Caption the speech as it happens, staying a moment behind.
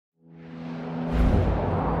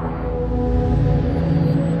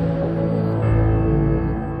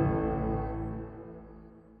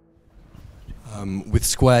with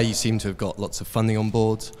Square, you seem to have got lots of funding on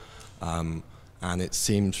board, and it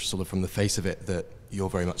seemed sort of from the face of it that you're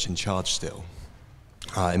very much in charge still.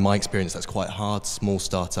 In my experience, that's quite hard, small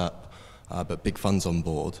startup, but big funds on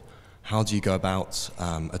board. How do you go about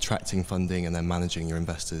attracting funding and then managing your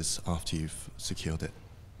investors after you've secured it?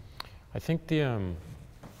 I think the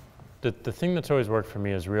thing that's always worked for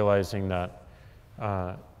me is realizing that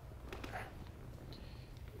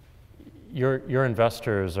your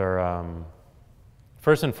investors are,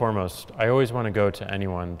 first and foremost, I always want to go to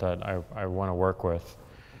anyone that I want to work with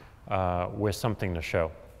something to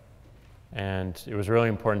show. And it was really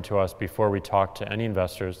important to us before we talked to any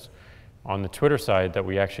investors on the Twitter side that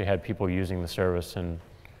we actually had people using the service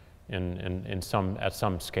at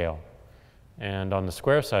some scale. And on the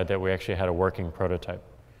Square side that we actually had a working prototype.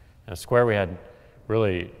 And at Square we had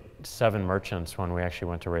really 7 merchants when we actually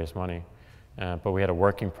went to raise money. But we had a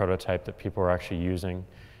working prototype that people were actually using.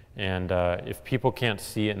 And if people can't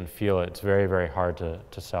see it and feel it, it's very, very hard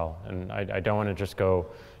to sell. And I don't want to just go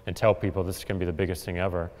and tell people this is going to be the biggest thing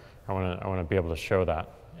ever. I want to be able to show that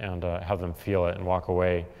and have them feel it and walk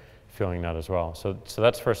away feeling that as well. So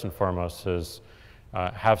that's first and foremost is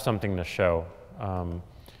have something to show,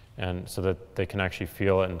 and so that they can actually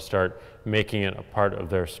feel it and start making it a part of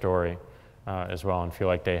their story as well and feel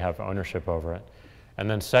like they have ownership over it. And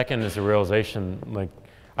then second is the realization, like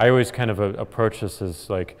I always kind of approach this as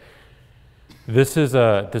like,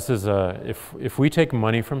 if we take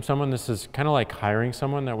money from someone, this is kind of like hiring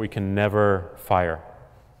someone that we can never fire.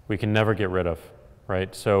 We can never get rid of,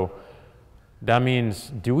 right? So that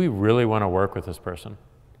means, do we really want to work with this person?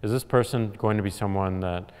 Is this person going to be someone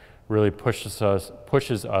that really pushes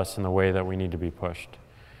us in the way that we need to be pushed?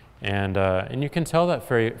 And you can tell that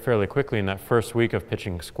fairly quickly in that first week of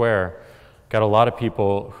pitching Square. Got a lot of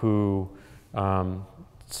people who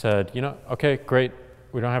said, you know, okay, great,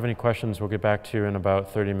 we don't have any questions, we'll get back to you in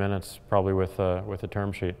about 30 minutes, probably with a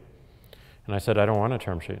term sheet. And I said, I don't want a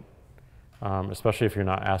term sheet. Especially if you're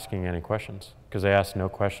not asking any questions, because they asked no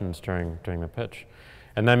questions during the pitch.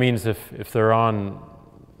 And that means if they're on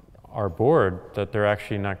our board, that they're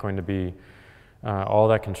actually not going to be all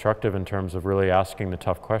that constructive in terms of really asking the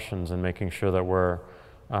tough questions and making sure that we're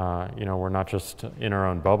not just in our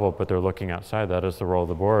own bubble, but they're looking outside. That is the role of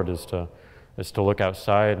the board, is to look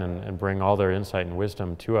outside and bring all their insight and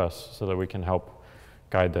wisdom to us so that we can help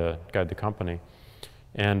guide the company.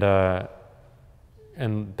 And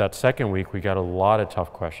that second week, we got a lot of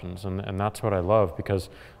tough questions, and that's what I love, because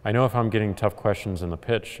I know if I'm getting tough questions in the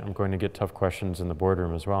pitch, I'm going to get tough questions in the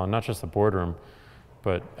boardroom as well, and not just the boardroom,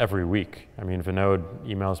 but every week. I mean, Vinod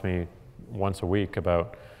emails me once a week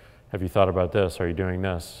about, have you thought about this? Are you doing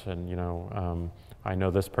this? And I know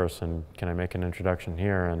this person, can I make an introduction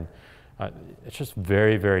here? And it's just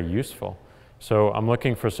very, very useful. So I'm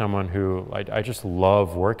looking for someone who I just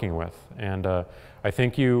love working with, and I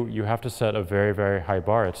think you have to set a very, very high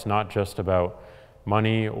bar. It's not just about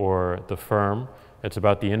money or the firm, it's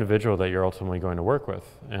about the individual that you're ultimately going to work with.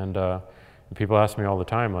 And people ask me all the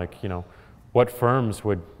time, like, what firms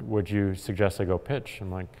would you suggest I go pitch?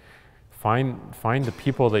 I'm like, find the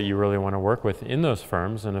people that you really want to work with in those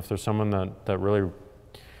firms, and if there's someone that really,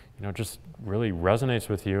 just really resonates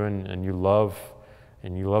with you and you love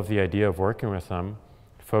the idea of working with them,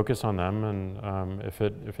 focus on them, and if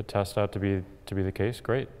it tests out to be the case,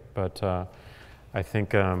 great. But I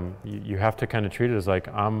think you have to kind of treat it as like,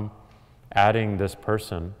 I'm adding this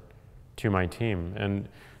person to my team. And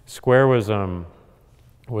Square was a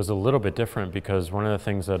little bit different, because one of the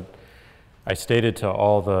things that I stated to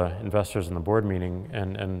all the investors in the board meeting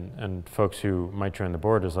and folks who might join the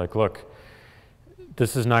board is like, look,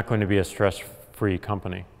 this is not going to be a stress-free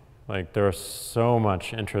company. Like, there is so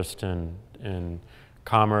much interest in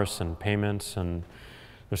commerce and payments, and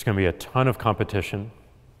there's going to be a ton of competition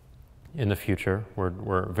in the future.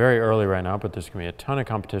 We're very early right now, but there's going to be a ton of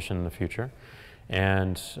competition in the future.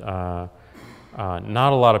 And not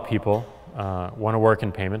a lot of people want to work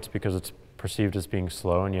in payments because it's perceived as being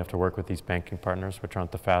slow, and you have to work with these banking partners, which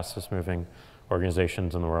aren't the fastest moving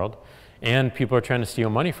organizations in the world. And people are trying to steal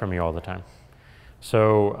money from you all the time.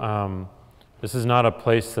 So this is not a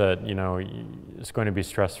place that is going to be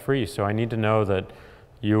stress-free. So I need to know that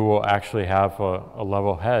you will actually have a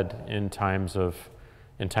level head in times of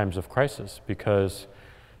crisis, because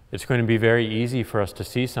it's going to be very easy for us to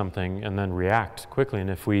see something and then react quickly.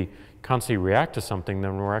 And if we constantly react to something,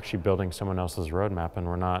 then we're actually building someone else's roadmap, and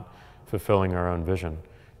we're not fulfilling our own vision.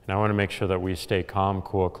 And I want to make sure that we stay calm,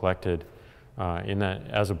 cool, collected in that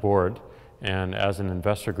as a board and as an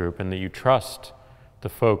investor group, and that you trust the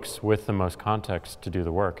folks with the most context to do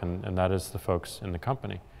the work, and that is the folks in the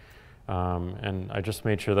company. And I just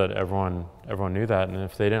made sure that everyone knew that, and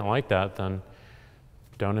if they didn't like that, then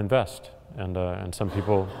don't invest. And some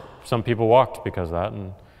people walked because of that,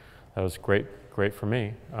 and that was great for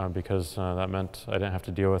me because that meant I didn't have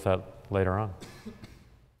to deal with that later on.